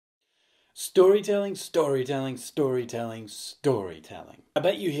Storytelling, storytelling, storytelling, storytelling. I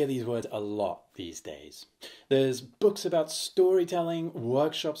bet you hear these words a lot these days. There's books about storytelling,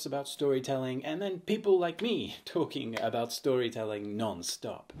 workshops about storytelling, and then people like me talking about storytelling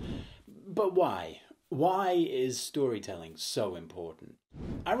non-stop. But why? Why is storytelling so important?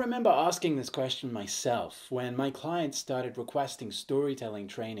 I remember asking this question myself when my clients started requesting storytelling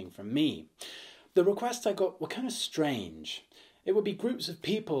training from me. The requests I got were kind of strange. It would be groups of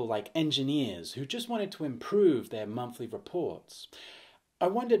people like engineers who just wanted to improve their monthly reports. I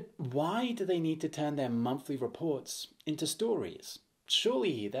wondered, why do they need to turn their monthly reports into stories?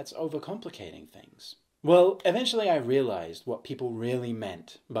 Surely that's overcomplicating things. Well, eventually I realized what people really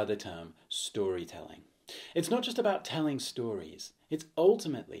meant by the term storytelling. It's not just about telling stories, it's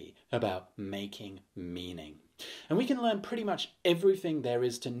ultimately about making meaning. And we can learn pretty much everything there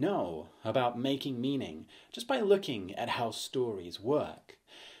is to know about making meaning just by looking at how stories work.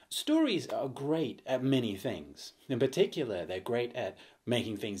 Stories are great at many things. In particular, they're great at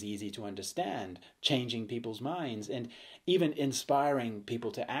making things easy to understand, changing people's minds, and even inspiring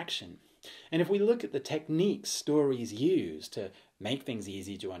people to action. And if we look at the techniques stories use to make things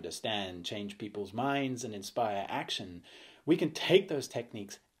easy to understand, change people's minds, and inspire action, we can take those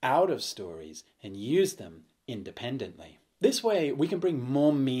techniques out of stories and use them independently. This way, we can bring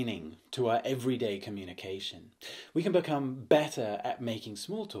more meaning to our everyday communication. We can become better at making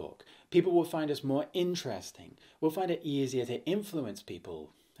small talk. People will find us more interesting. We'll find it easier to influence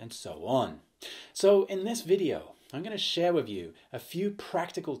people, and so on. So in this video, I'm going to share with you a few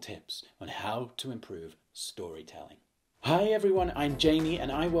practical tips on how to improve storytelling. Hi everyone, I'm Jamie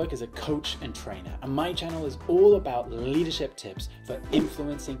and I work as a coach and trainer, and my channel is all about leadership tips for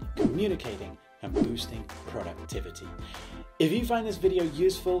influencing, communicating, and boosting productivity. If you find this video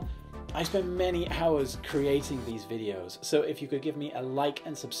useful, I spend many hours creating these videos, so if you could give me a like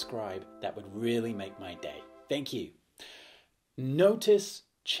and subscribe, that would really make my day. Thank you. Notice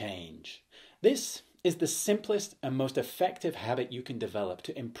change. This is the simplest and most effective habit you can develop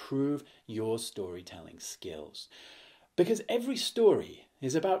to improve your storytelling skills. Because every story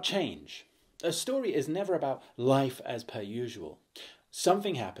is about change. A story is never about life as per usual.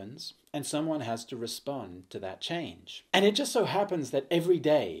 Something happens, and someone has to respond to that change. And it just so happens that every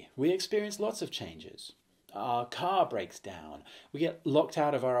day we experience lots of changes. Our car breaks down, we get locked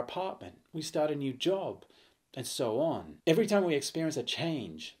out of our apartment, we start a new job, and so on. Every time we experience a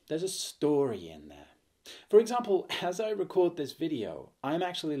change, there's a story in there. For example, as I record this video, I'm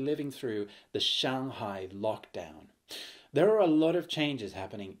actually living through the Shanghai lockdown. There are a lot of changes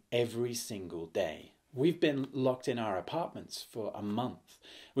happening every single day. We've been locked in our apartments for a month.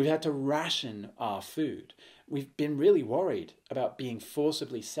 We've had to ration our food. We've been really worried about being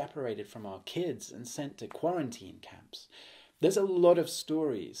forcibly separated from our kids and sent to quarantine camps. There's a lot of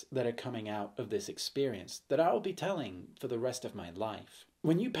stories that are coming out of this experience that I'll be telling for the rest of my life.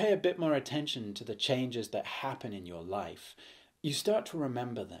 When you pay a bit more attention to the changes that happen in your life, you start to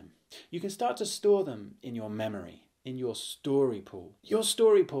remember them. You can start to store them in your memory, in your story pool. Your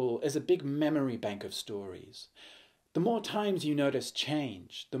story pool is a big memory bank of stories. The more times you notice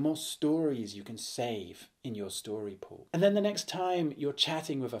change, the more stories you can save in your story pool. And then the next time you're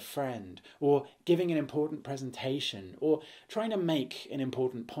chatting with a friend, or giving an important presentation, or trying to make an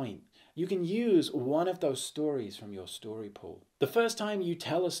important point, you can use one of those stories from your story pool. The first time you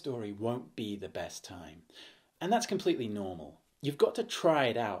tell a story won't be the best time, and that's completely normal. You've got to try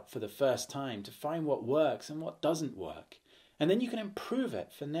it out for the first time to find what works and what doesn't work, and then you can improve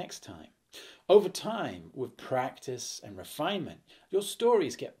it for next time. Over time, with practice and refinement, your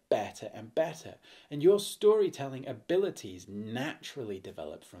stories get better and better, and your storytelling abilities naturally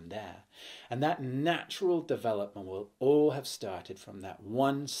develop from there. And that natural development will all have started from that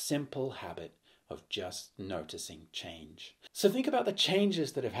one simple habit of just noticing change. So think about the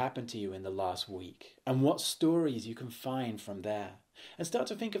changes that have happened to you in the last week and what stories you can find from there. And start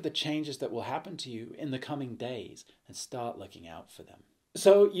to think of the changes that will happen to you in the coming days and start looking out for them.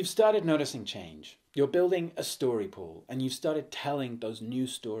 So you've started noticing change. You're building a story pool and you've started telling those new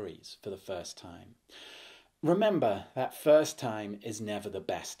stories for the first time. Remember, that first time is never the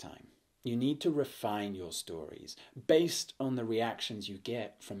best time. You need to refine your stories based on the reactions you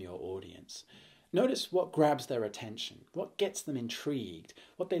get from your audience. Notice what grabs their attention, what gets them intrigued,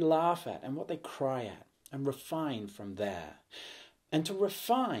 what they laugh at and what they cry at, and refine from there. And to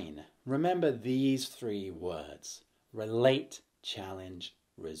refine, remember these three words: relate, challenge,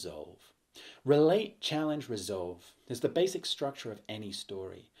 resolve. Relate, challenge, resolve is the basic structure of any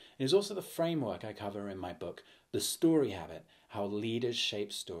story. It is also the framework I cover in my book, The Story Habit: How Leaders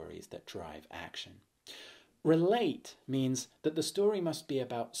Shape Stories That Drive Action. Relate means that the story must be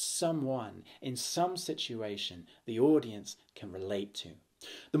about someone in some situation the audience can relate to.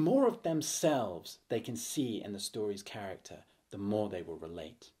 The more of themselves they can see in the story's character, the more they will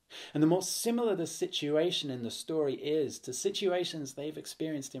relate. And the more similar the situation in the story is to situations they've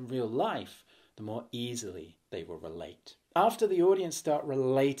experienced in real life, the more easily they will relate. After the audience start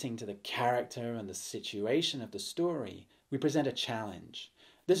relating to the character and the situation of the story, we present a challenge.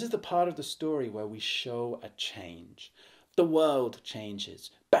 This is the part of the story where we show a change. The world changes,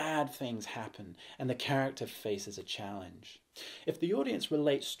 bad things happen, and the character faces a challenge. If the audience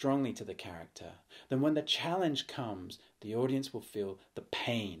relates strongly to the character, then when the challenge comes, the audience will feel the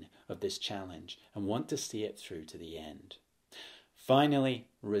pain of this challenge and want to see it through to the end. Finally,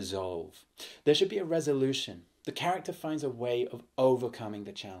 resolve. There should be a resolution. The character finds a way of overcoming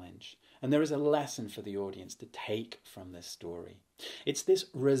the challenge, and there is a lesson for the audience to take from this story. It's this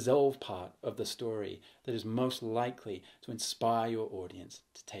resolve part of the story that is most likely to inspire your audience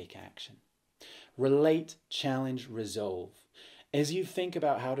to take action. Relate, challenge, resolve. As you think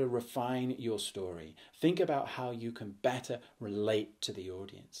about how to refine your story, think about how you can better relate to the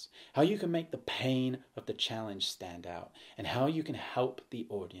audience, how you can make the pain of the challenge stand out, and how you can help the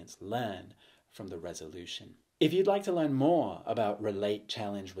audience learn from the resolution. If you'd like to learn more about Relate,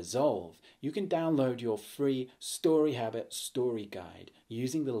 Challenge, Resolve, you can download your free Story Habit Story Guide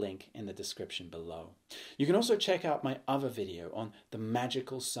using the link in the description below. You can also check out my other video on the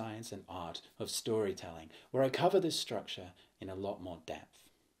magical science and art of storytelling, where I cover this structure in a lot more depth.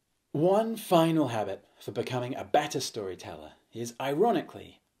 One final habit for becoming a better storyteller is,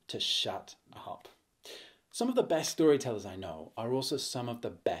 ironically, to shut up. Some of the best storytellers I know are also some of the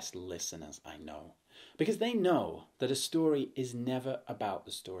best listeners I know, because they know that a story is never about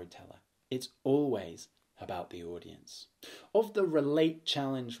the storyteller. It's always about the audience. Of the Relate,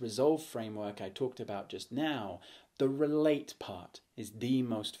 Challenge, Resolve framework I talked about just now, the relate part is the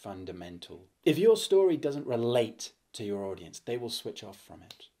most fundamental. If your story doesn't relate to your audience, they will switch off from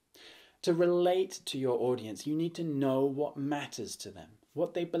it. To relate to your audience, you need to know what matters to them,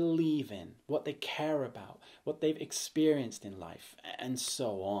 what they believe in, what they care about, what they've experienced in life, and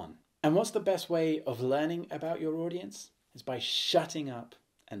so on. And what's the best way of learning about your audience? Is by shutting up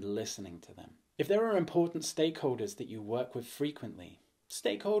and listening to them. If there are important stakeholders that you work with frequently,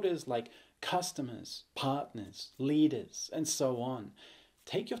 stakeholders like customers, partners, leaders, and so on,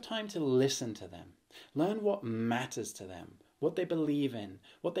 take your time to listen to them. Learn what matters to them, what they believe in,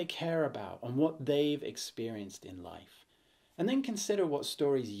 what they care about, and what they've experienced in life. And then consider what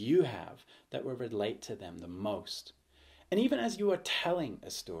stories you have that will relate to them the most. And even as you are telling a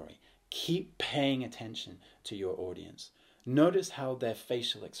story, keep paying attention to your audience. Notice how their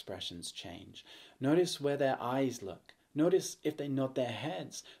facial expressions change. Notice where their eyes look. Notice if they nod their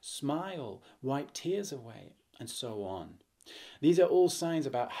heads, smile, wipe tears away, and so on. These are all signs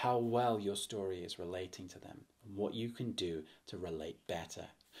about how well your story is relating to them and what you can do to relate better.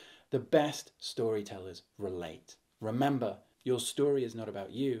 The best storytellers relate. Remember, your story is not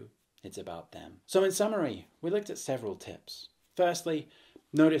about you, it's about them. So in summary, we looked at several tips. Firstly,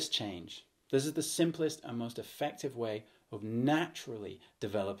 notice change. This is the simplest and most effective way of naturally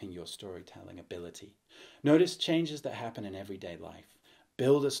developing your storytelling ability. Notice changes that happen in everyday life.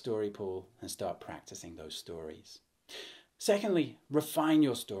 Build a story pool and start practicing those stories. Secondly, refine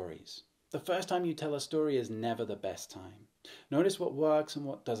your stories. The first time you tell a story is never the best time. Notice what works and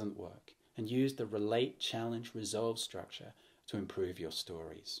what doesn't work, and use the Relate, Challenge, Resolve structure to improve your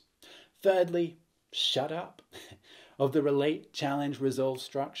stories. Thirdly, shut up. Of the Relate, Challenge, Resolve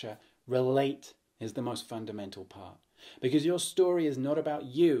structure, relate is the most fundamental part, because your story is not about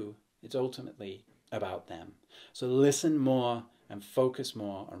you, it's ultimately about them. So listen more and focus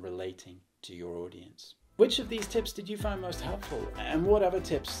more on relating to your audience. Which of these tips did you find most helpful? And what other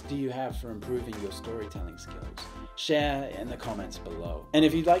tips do you have for improving your storytelling skills? Share in the comments below. And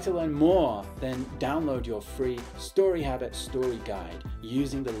if you'd like to learn more, then download your free Story Habit Story Guide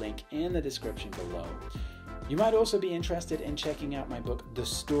using the link in the description below. You might also be interested in checking out my book, The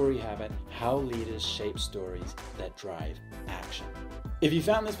Story Habit: How Leaders Shape Stories That Drive Action. If you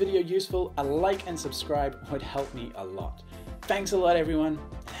found this video useful, a like and subscribe would help me a lot. Thanks a lot, everyone,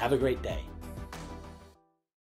 and have a great day.